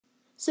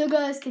So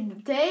guys,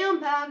 today I'm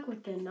back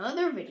with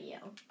another video.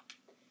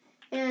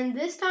 And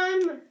this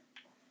time,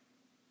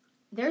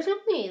 there's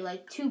only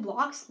like 2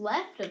 blocks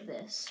left of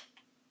this.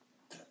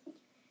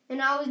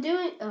 And I was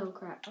doing, oh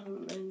crap,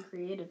 I'm in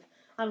creative.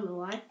 I don't know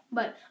why.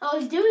 But I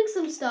was doing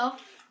some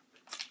stuff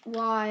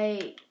while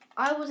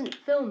I wasn't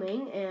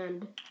filming,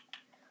 and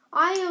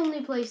I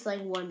only placed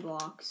like 1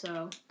 block,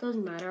 so it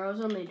doesn't matter. I was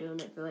only doing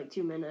it for like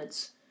 2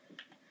 minutes.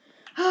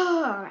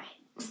 Alright,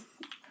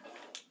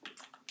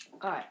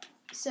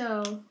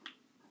 so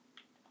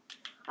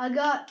I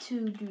got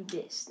to do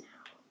this now.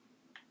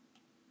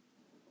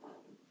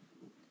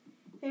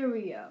 Here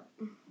we go.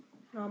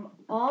 I'm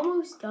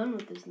almost done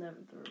with this Nether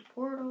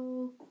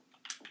portal.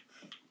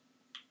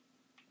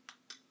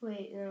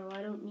 Wait, no,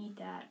 I don't need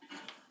that.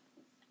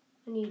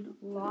 I need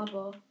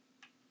lava.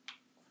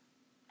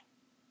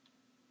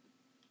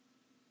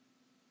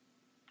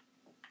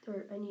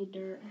 Dirt, I need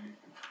dirt.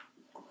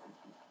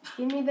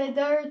 Give me the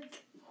dirt.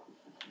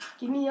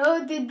 Give me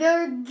all the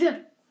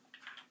dirt.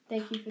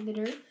 Thank you for the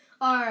dirt.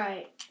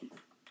 Alright.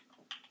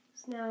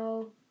 So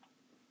now...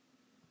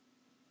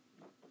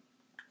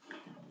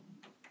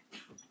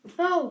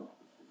 No!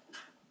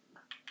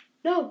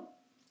 No!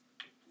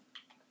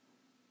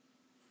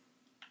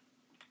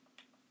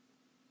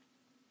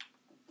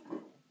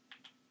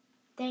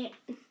 Dang it.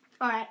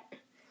 Alright.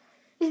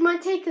 This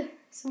might take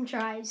some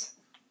tries.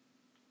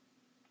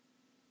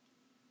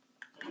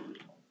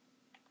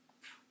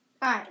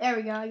 Alright, there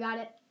we go. I got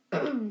it.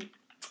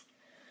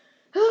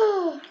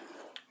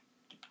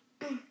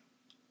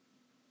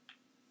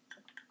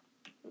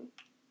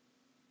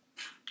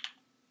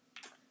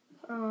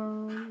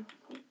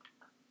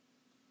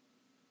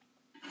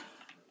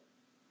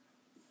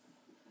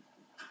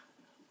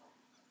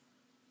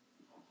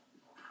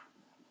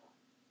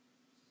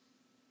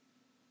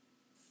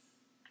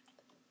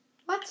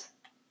 What?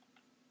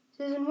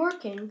 This isn't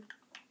working.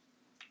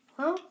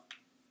 Huh?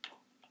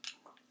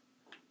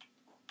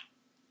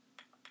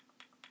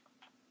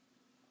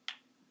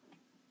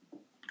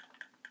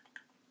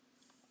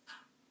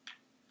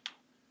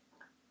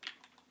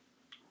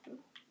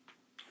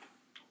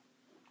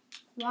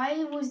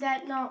 Why was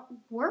that not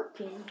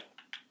working?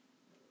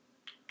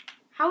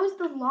 How is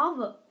the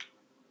lava?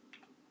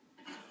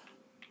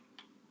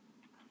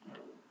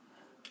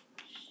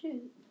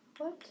 Shoot,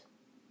 what?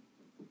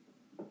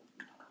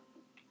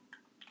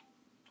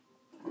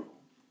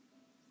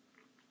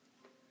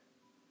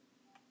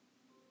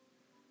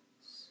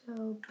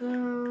 So,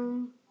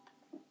 boom,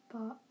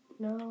 but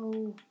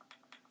no.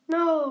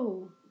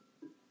 No!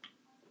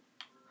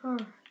 Huh.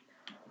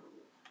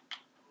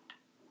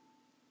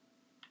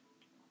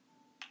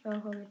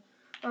 Oh,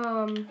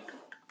 okay.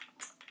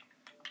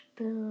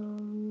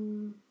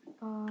 Boom,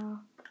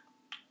 bop.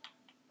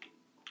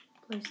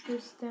 Place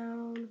this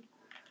down.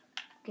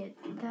 Get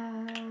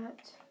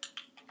that.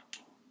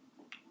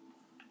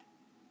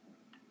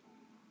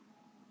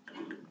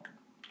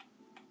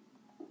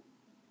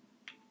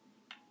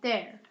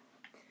 There.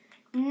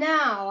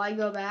 Now I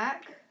go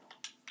back,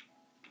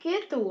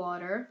 get the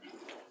water.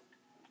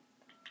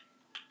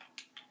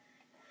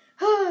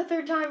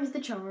 Third time's the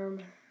charm.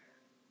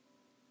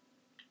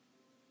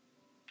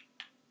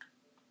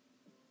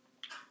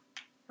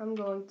 I'm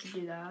going to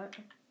do that.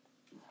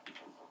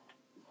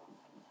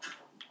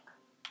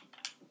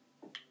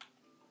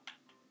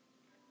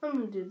 I'm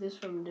going to do this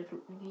from a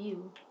different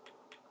view.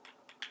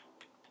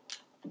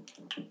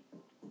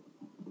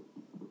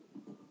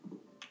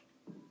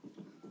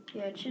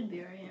 Yeah, it should be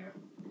right here.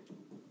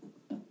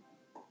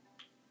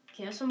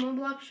 Guess I'm 1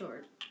 block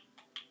short.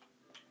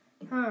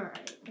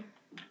 Alright.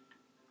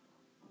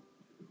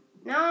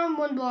 Now I'm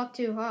 1 block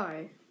too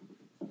high.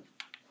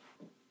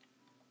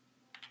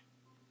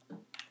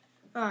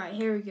 Alright,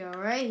 here we go,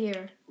 right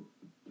here.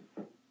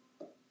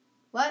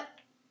 What?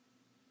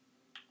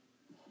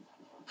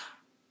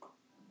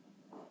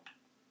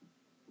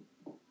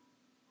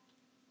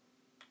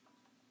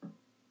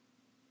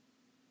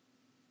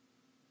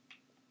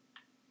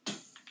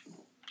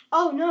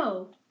 Oh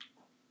no!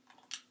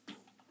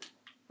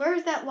 Where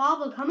is that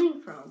lava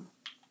coming from?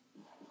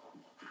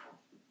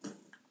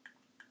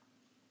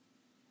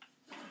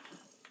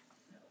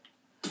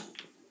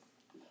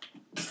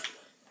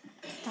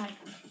 Die.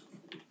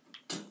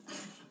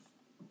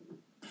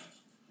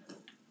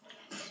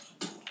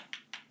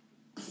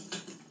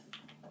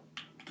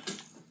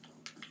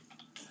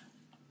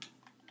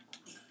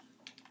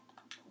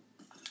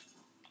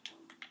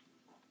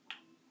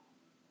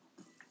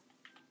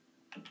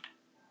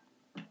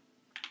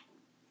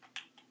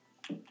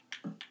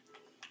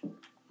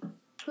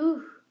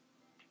 Whew.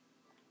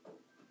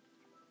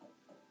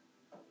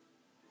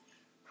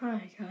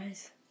 Alright,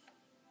 guys.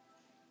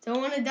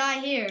 Don't want to die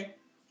here.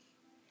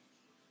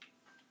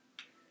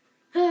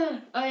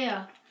 Oh,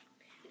 yeah.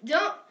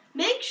 Don't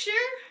make sure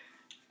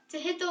to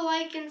hit the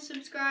like and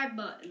subscribe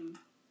button.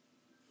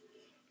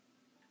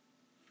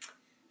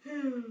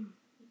 Time,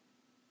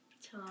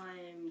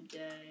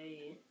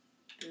 day,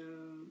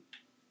 boom.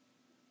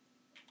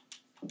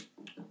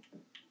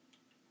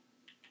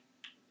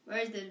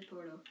 Where's the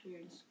portal? Here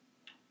it is.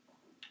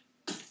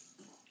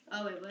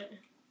 Oh, wait, what?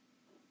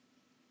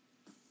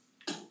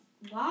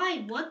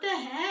 Why? What the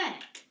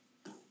heck?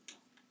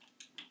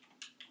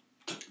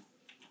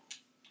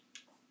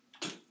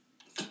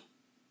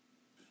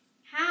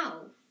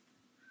 How?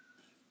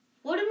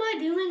 What am I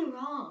doing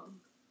wrong?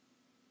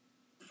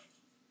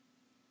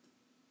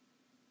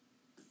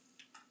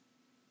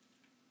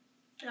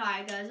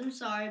 Alright, guys, I'm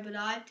sorry, but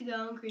I have to go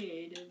on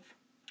creative.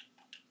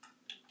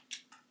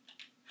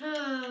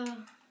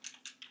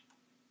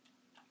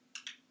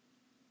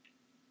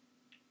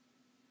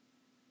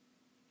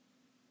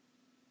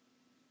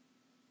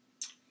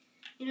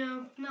 You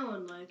know, no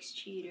one likes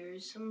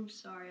cheaters. I'm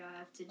sorry I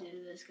have to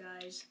do this,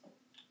 guys.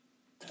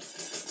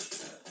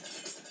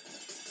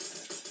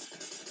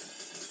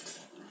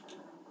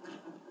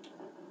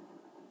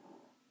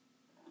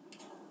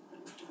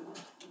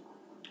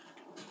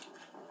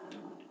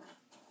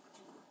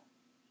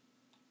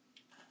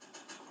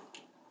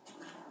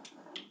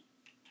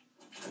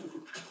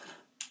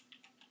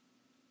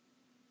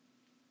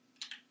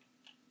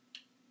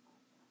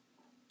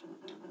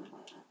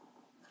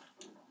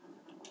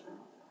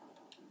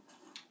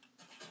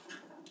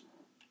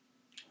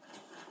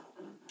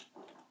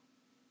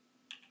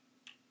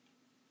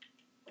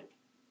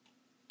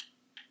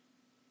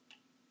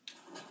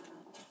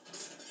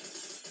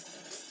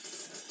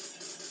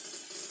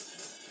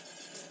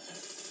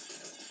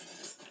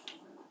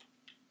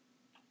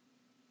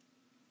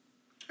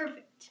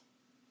 Perfect.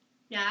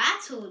 Now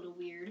that's a little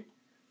weird.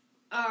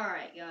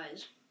 Alright,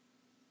 guys.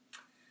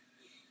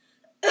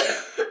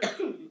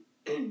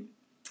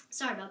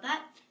 Sorry about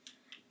that.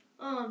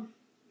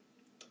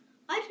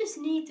 I just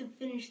need to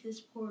finish this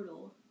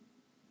portal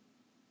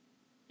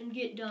and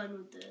get done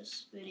with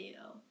this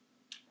video.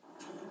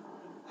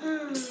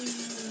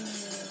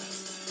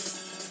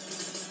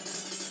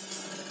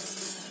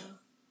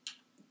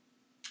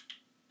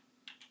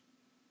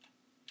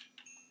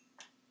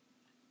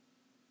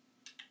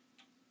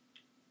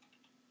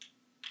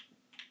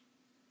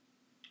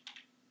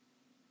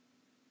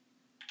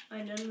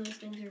 Alright, none of those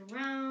things are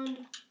around.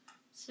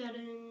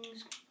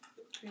 Settings,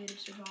 creative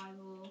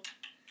survival.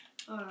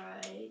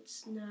 Alright,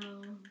 so now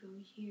go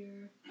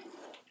here.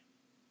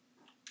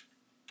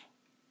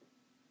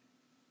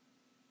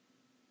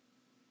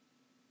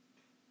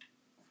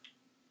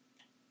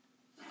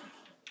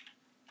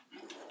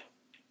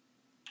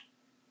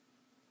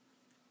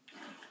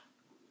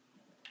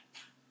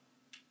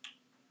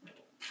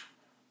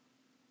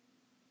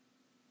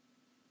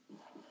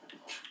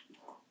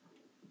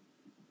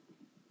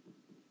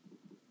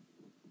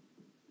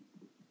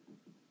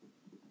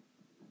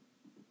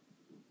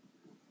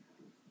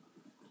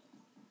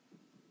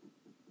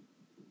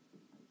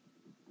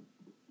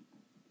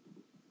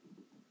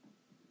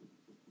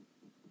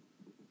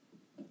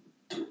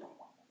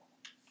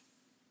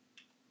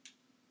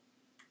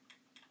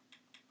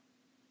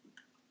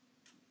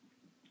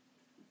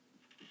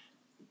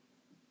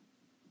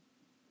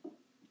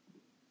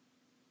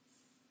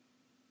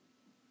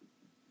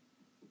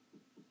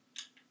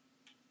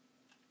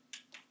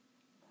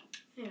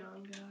 Hang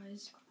on,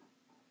 guys.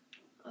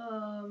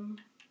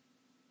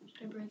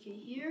 Should I break it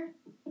here?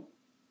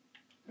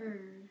 Or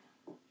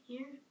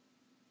here?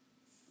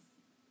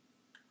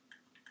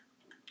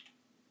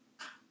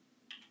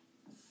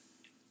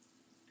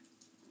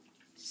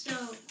 So,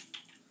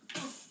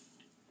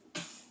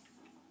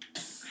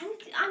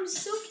 I'm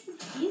so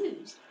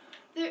confused.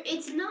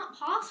 It's not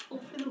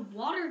possible for the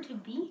water to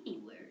be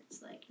anywhere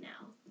it's like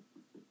now.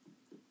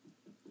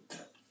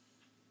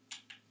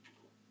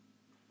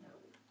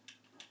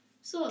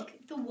 So look,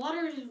 if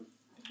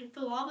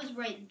the lava's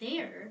right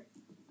there.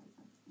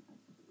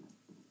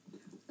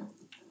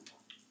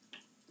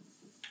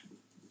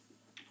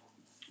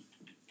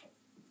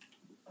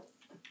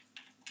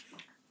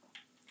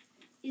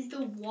 Is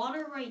the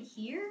water right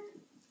here?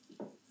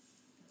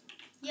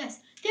 Yes,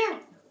 there!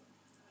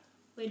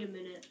 Wait a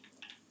minute.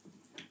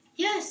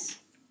 Yes!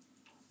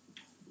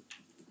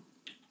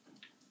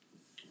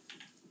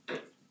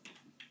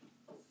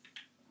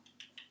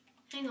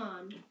 Hang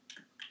on.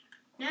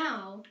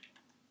 Now,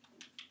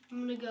 I'm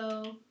gonna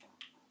go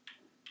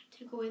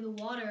take away the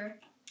water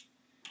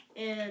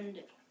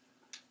and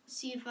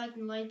see if I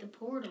can light the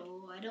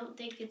portal. I don't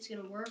think it's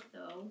gonna work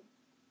though.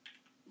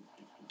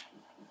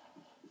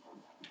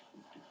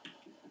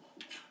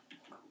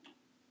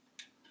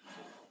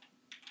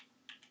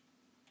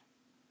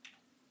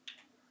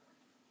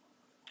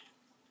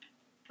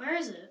 Where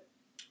is it?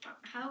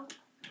 How?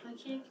 I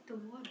can't get the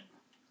water.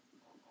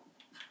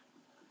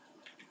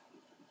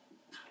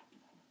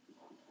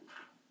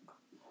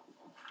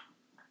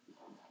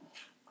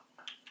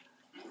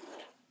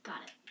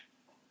 Got it.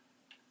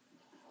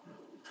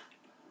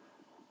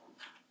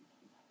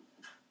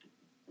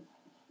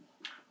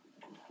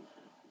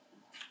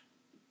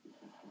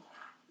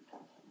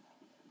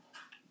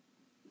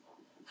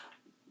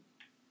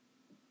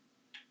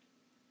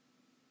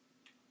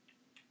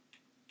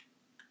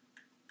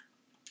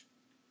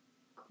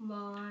 Come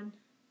on.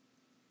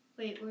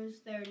 Wait,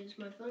 there it is,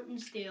 my flint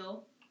and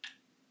steel.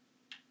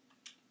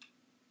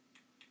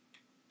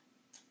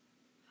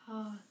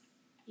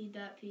 Need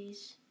that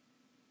piece.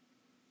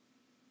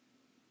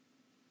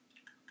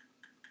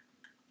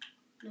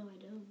 No,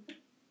 I don't.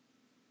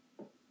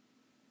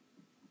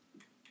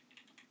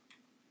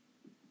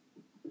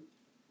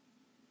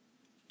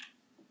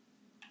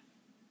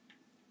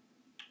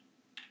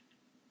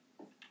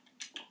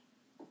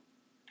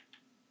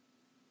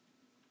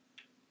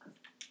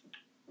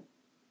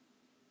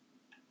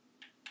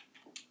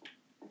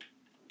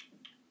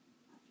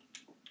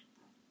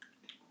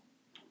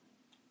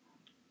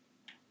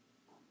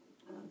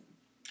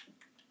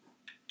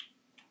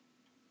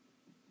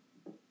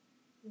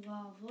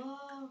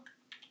 Lava.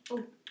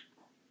 Oh.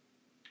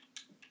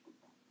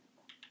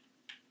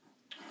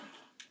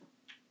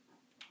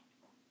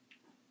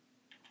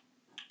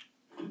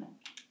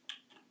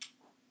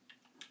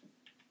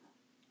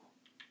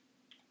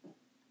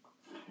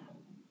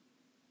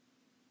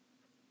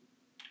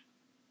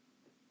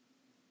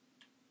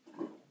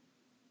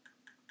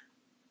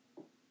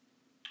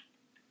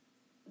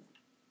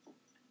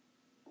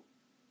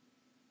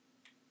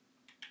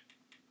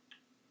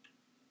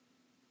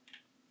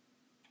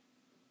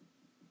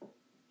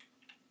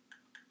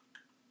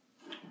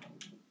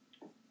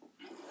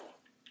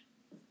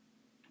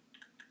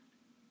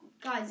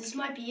 Guys, this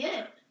might be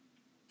it.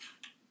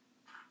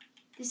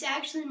 This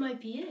actually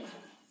might be it.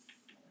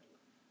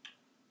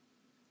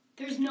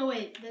 There's no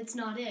way that's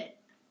not it.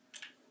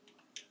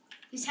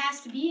 This has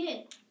to be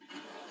it.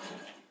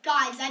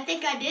 Guys, I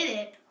think I did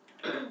it.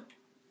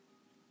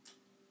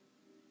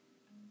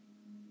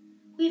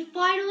 We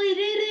finally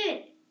did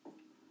it.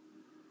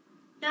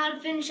 Now to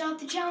finish off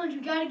the challenge,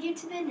 we gotta get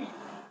to the net.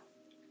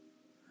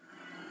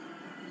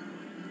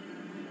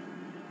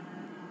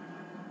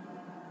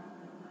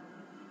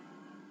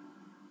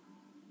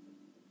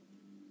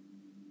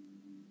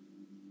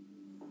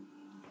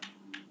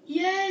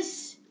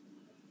 Yes!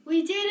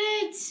 We did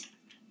it!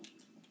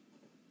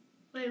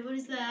 Wait, what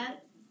is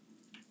that?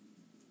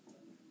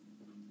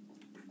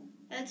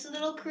 That's a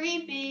little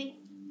creepy.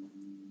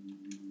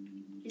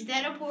 Is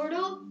that a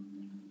portal?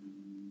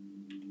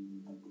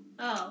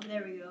 Oh,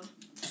 there we go.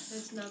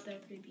 That's not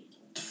that creepy.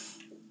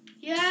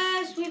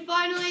 Yes, we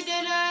finally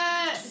did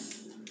it!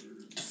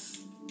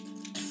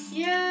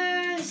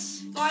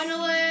 Yes,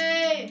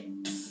 finally!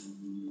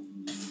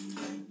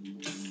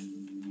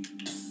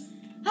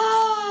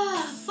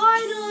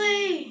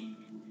 Finally!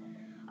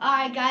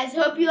 Alright guys,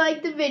 hope you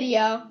liked the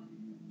video,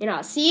 and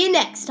I'll see you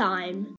next time.